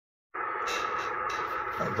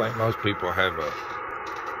I think most people have a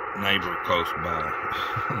neighbor close by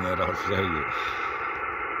that I'll show you.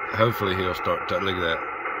 Hopefully he'll start to look at that.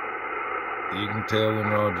 You can tell when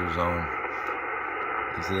Roger's on.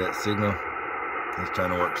 You see that signal? He's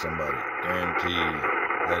trying to work somebody. Guarantee you.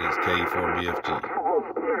 That is K4BFG.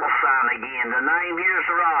 Sign again. The name here's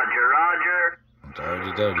Roger. Roger.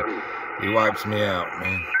 I told you. He wipes me out,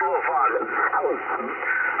 man.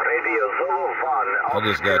 I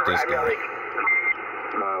just got this guy.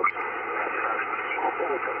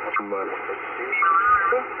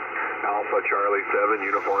 Alpha Charlie 7,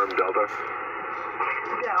 Uniform Delta.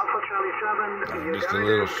 Yeah, Alpha Charlie 7. Just a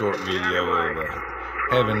little short video of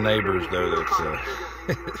having neighbors, though,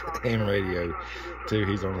 that's ham radio, too.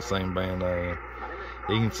 He's on the same band I am.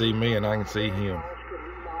 He can see me, and I can see him.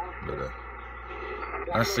 But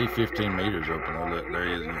I see 15 meters open. Oh, look, there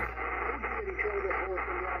he is again.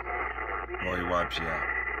 Boy, he wipes you out.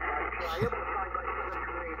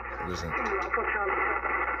 Listen.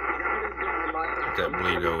 Let that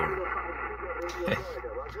bleed over.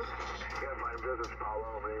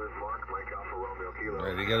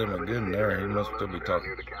 They got him a good in there. He must still be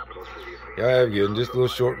talking. Yeah, I have good. Just a little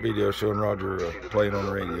short video showing Roger playing on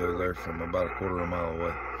the radio there from about a quarter of a mile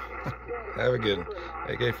away. Have a good one.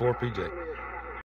 AK4PJ.